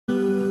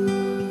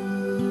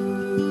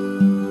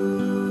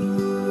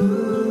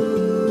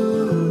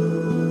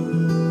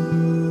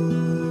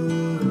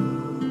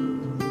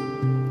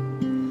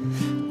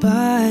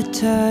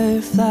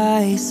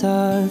Butterflies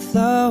are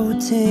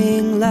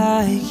floating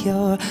like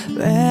your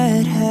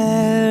red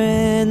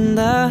hair in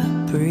the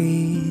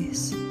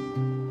breeze.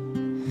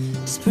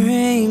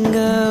 Spring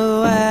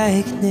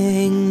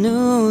awakening,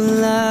 new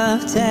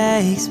love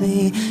takes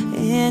me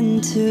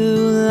into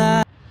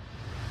life.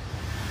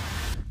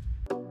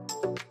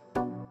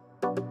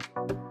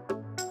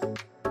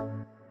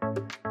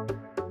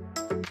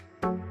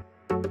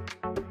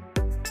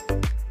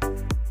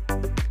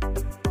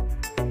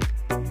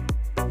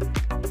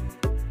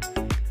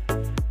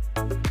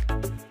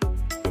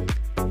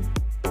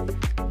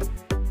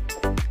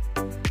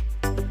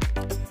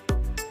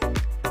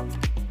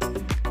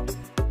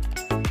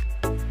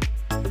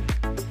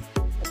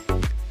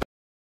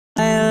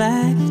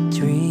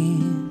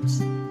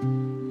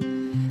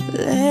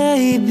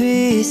 Lay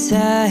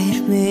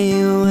beside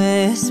me,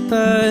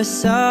 whisper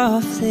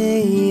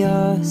softly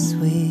your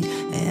sweet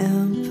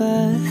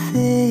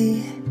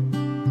empathy.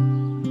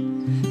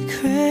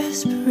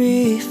 Crisp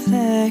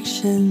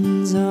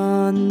reflections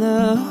on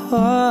the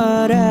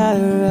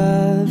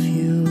water of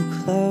you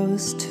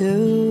close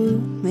to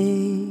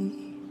me.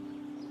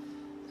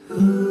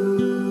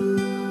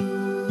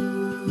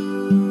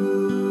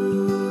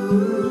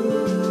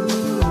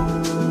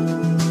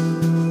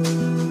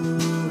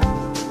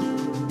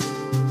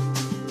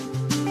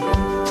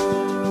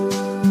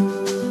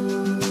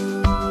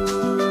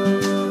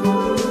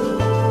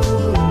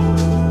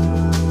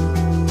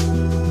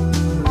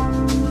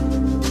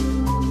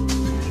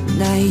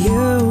 Now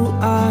you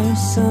are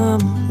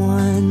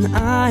someone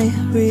I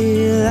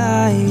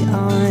rely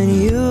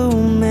on. You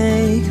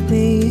make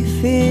me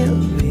feel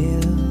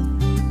real.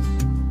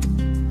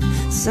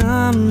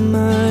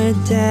 Summer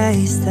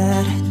days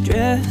that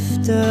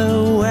drift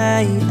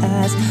away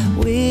as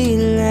we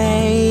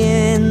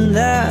lay in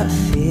the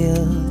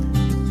field.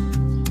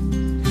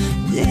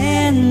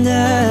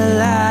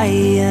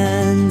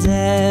 Dandelions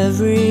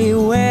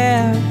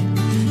everywhere.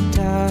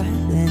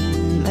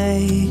 Darling,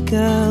 make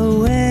a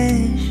wish.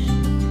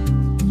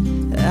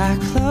 I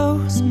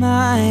close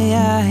my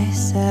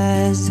eyes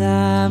as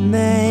I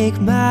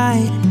make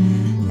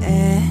mine,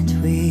 and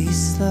we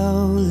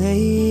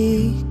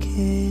slowly kiss.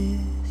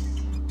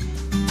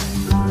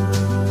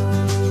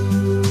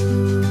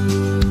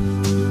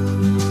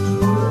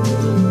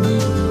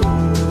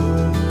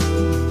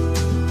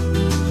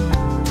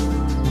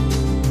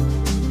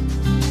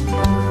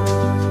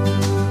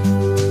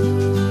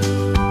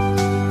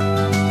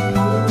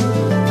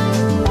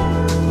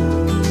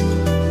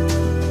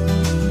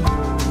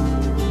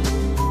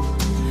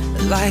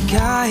 Like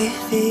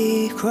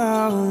ivy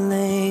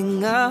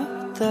crawling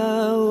up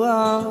the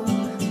wall,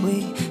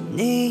 we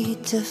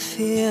need to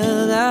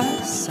feel the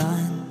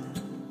sun.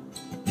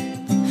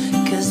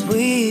 'Cause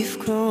we've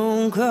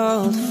grown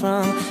cold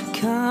from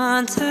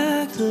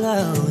contact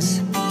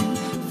lows,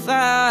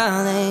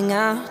 falling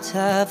out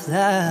of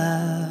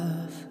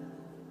love.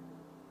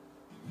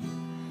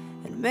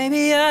 And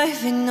maybe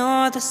I've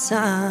ignored the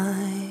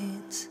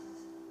signs.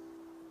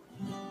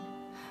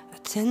 I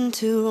tend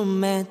to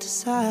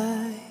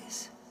romanticize.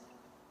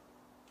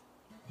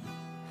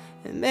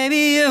 And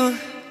maybe you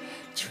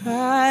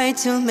tried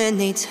too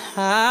many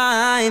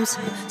times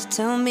to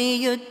tell me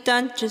you're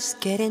done just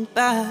getting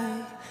by.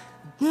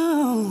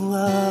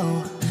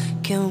 No,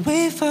 can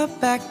we fall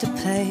back to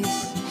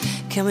place?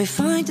 Can we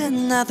find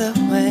another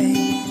way?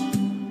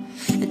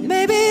 And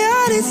maybe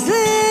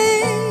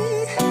honestly,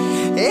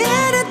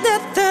 in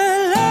another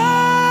life,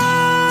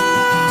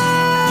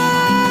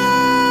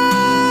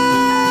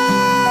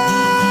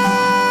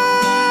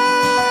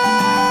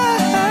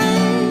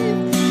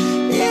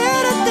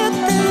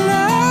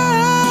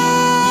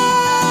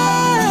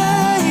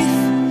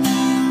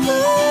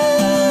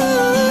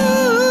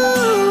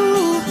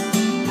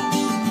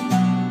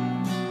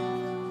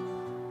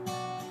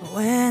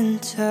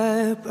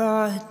 winter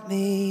brought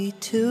me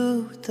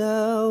to the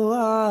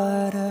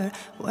water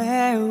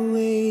where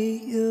we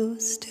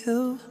used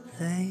to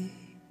lay.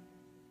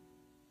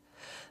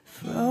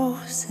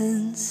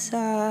 Frozen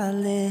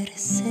solid,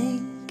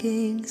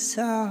 singing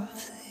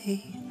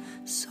softly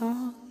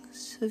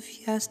songs of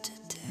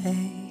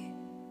yesterday.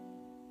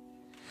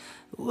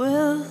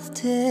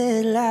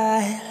 Wilted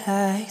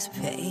lilacs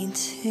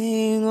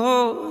painting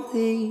all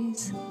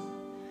these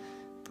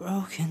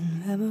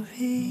broken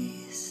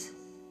memories.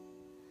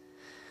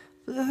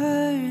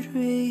 Blurred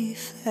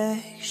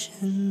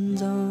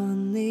reflections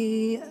on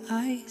the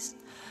ice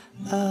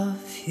of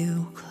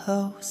you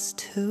close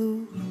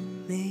to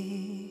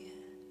me.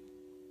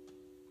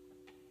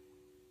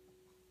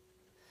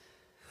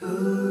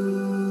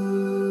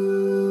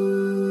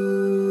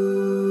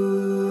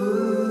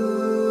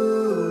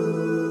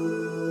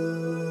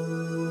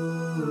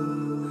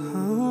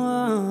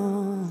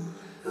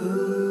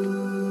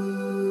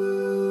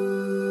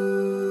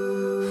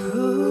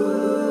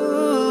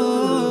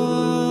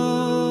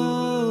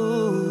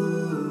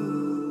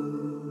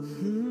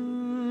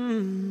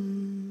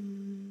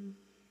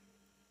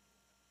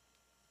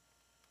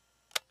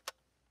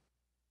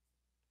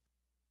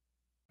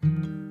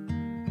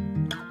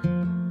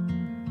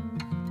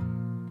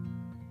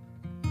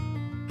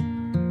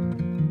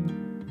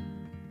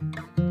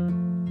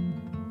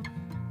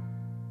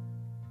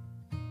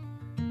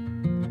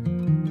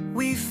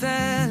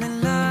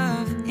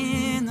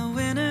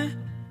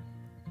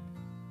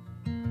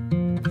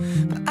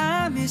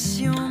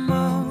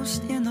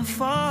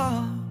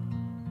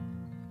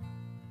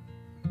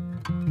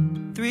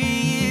 3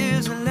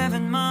 years,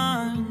 11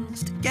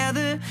 months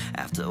together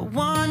after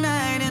one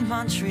night in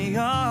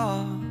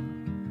Montreal.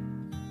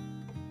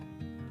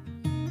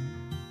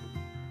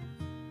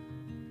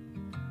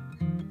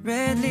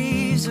 Red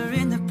leaves are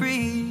in the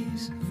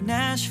breeze of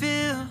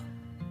Nashville,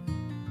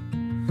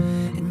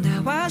 and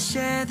now I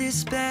share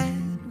this bed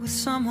with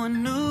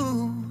someone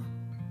new.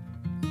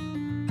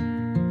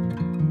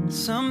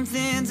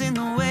 Something's in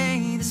the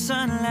way the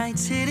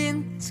sunlight's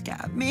hitting, it's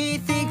got me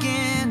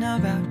thinking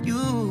about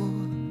you.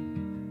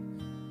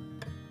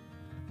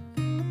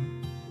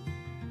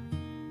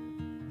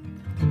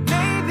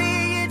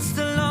 Maybe it's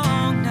the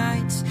long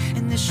nights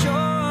and the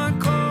short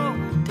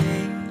cold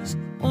days,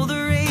 or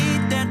the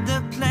rate that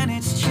the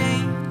planets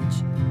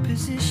change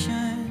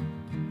position.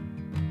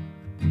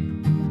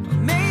 Or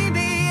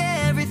maybe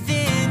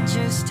everything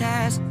just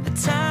has a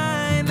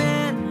time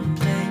and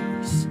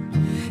place,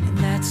 and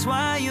that's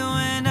why you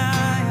and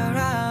I are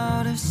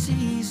out of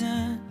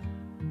season.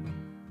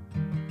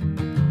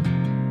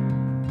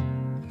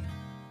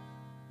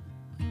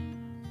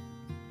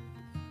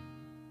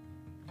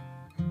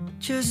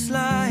 Just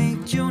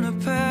like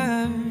juniper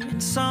in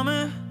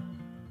summer,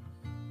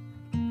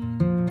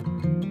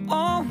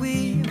 oh,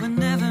 we were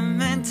never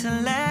meant to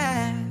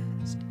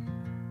last.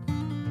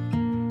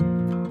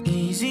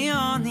 Easy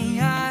on the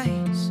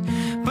ice,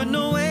 but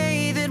no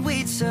way that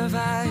we'd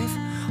survive.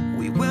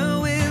 We were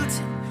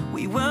wilted,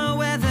 we were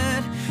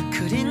weathered,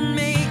 couldn't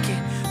make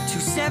it to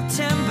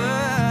September.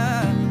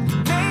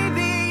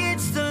 Maybe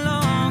it's the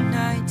long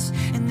nights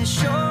and the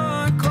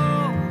short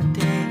cold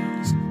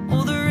days,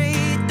 or the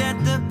rate that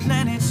the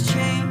planets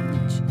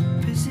change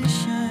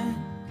position.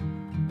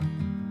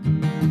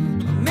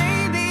 Or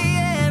maybe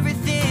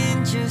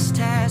everything just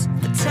has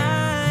a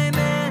time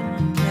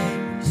and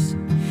place,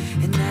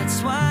 and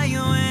that's why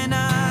you and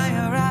I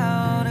are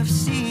out of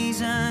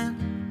season.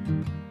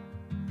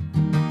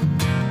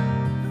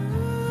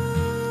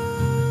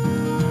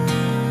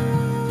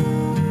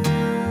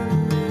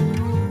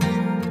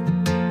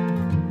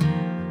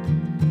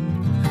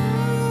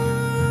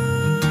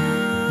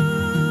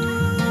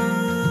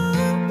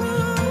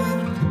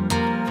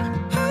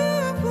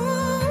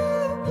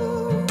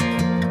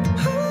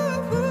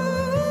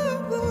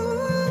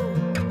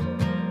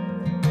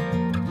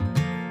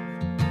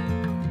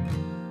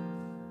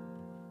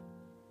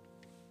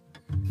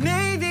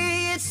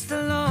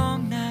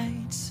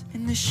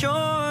 The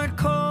short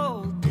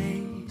cold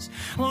days,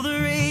 or the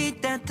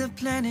rate that the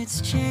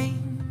planets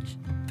change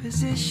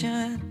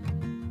position.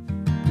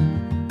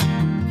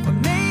 Or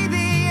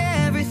maybe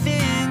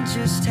everything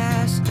just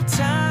has a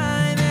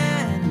time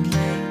and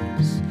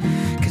place,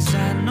 'cause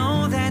I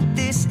know that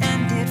this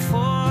ended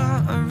for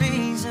a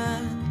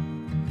reason,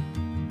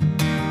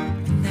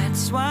 and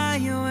that's why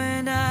you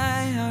and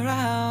I are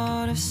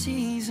out of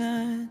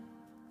season.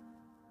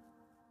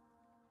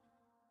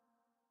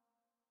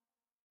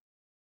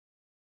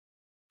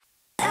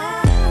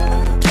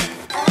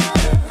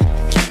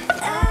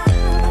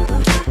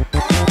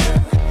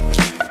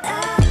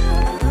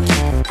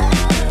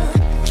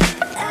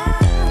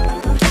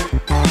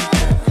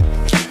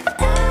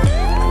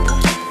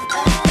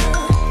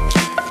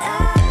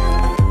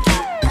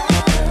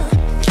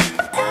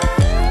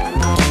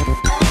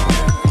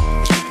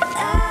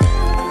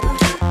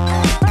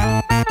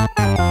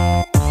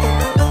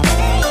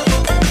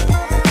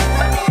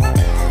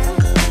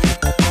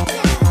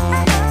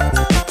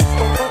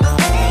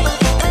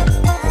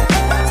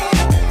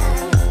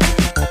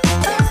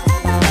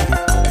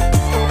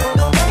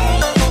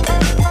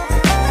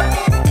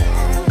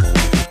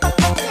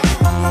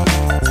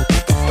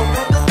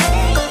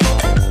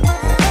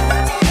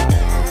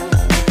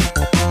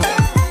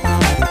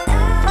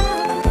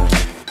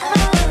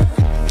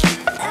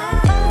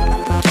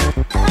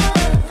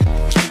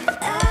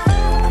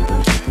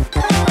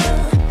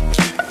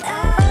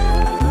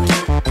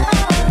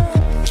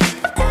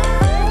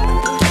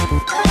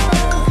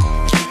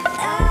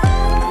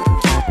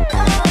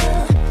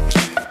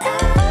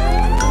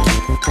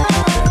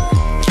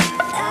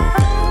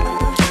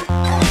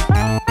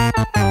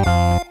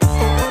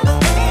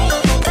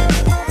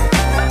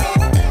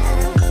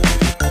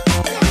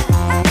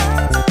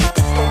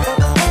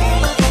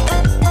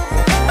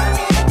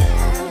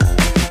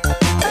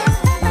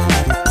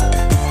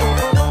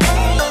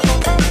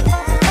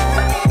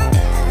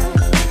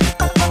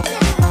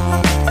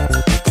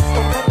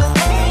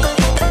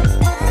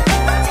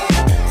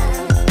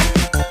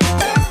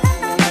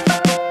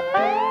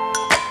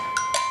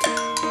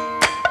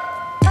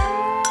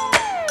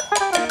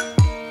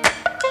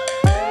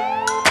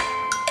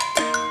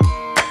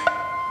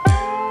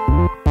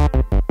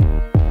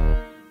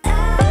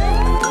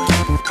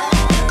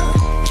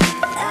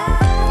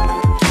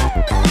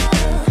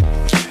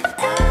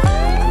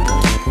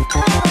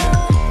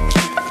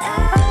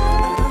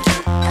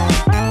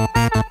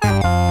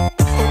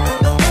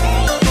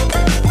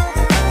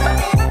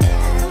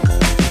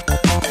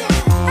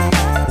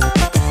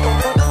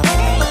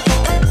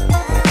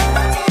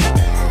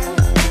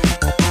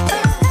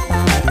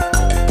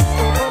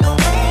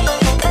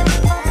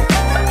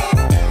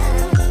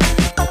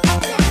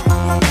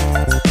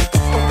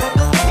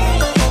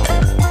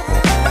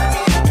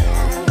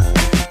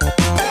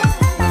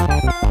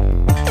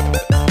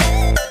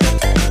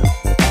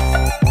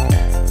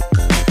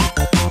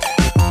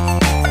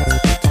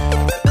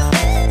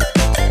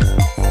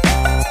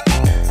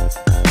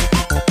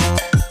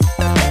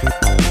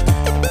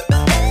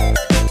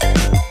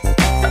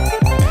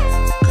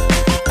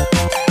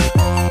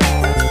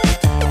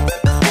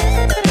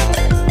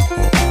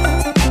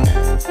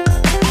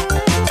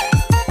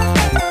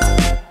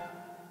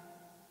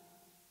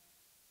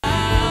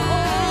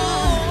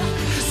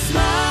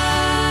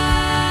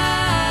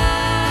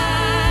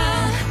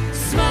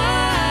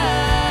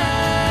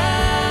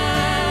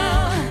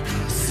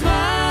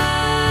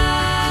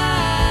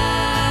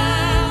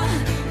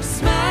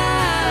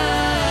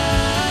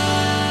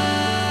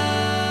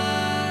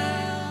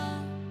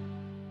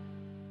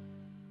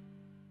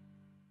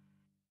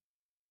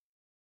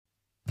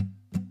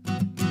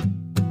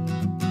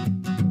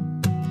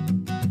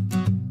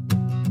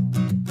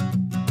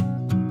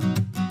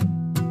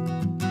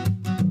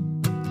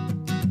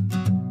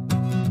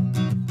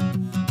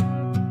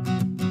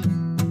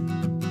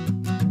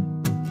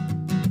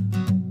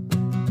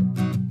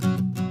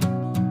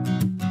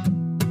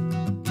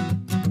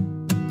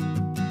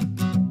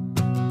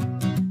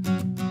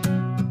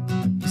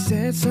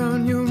 said,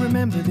 son, you'll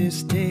remember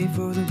this day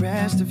for the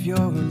rest of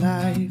your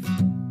life.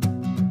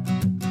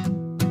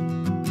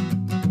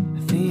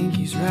 I think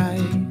he's right.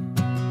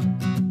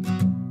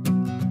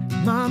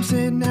 Mom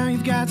said, now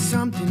you've got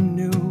something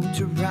new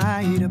to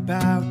write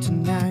about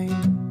tonight.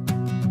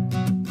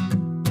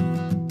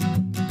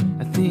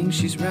 I think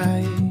she's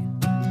right.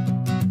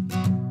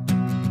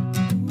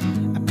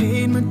 I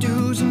paid my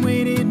dues and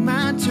waited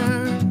my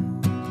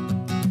turn,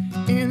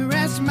 and the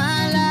rest of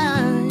my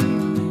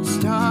life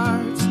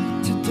starts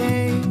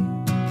today.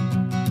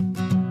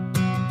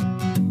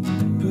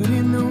 Put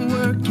in the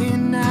work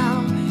and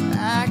now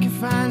I can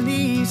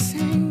finally say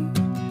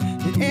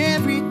that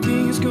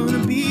everything is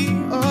gonna be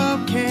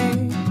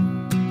okay.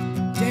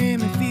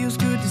 Damn, it feels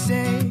good to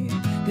say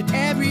that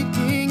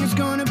everything is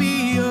gonna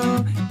be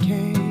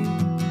okay.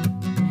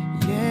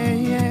 Yeah,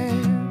 yeah.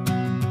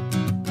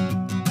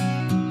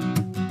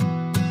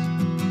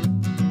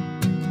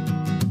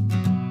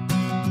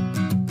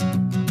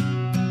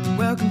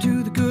 Welcome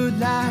to the good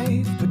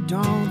life, but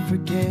don't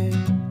forget,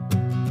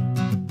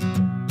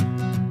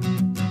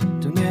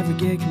 don't ever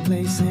get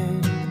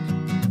complacent.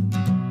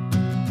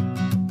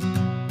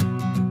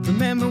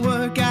 Remember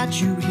what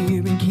got you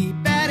here and keep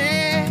at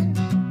it.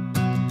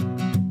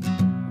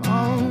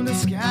 Oh, the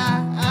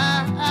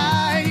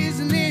sky is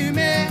the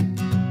limit,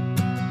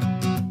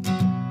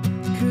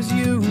 'cause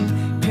you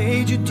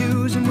paid your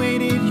dues and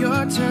waited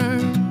your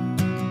turn,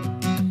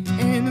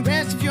 and the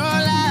rest of your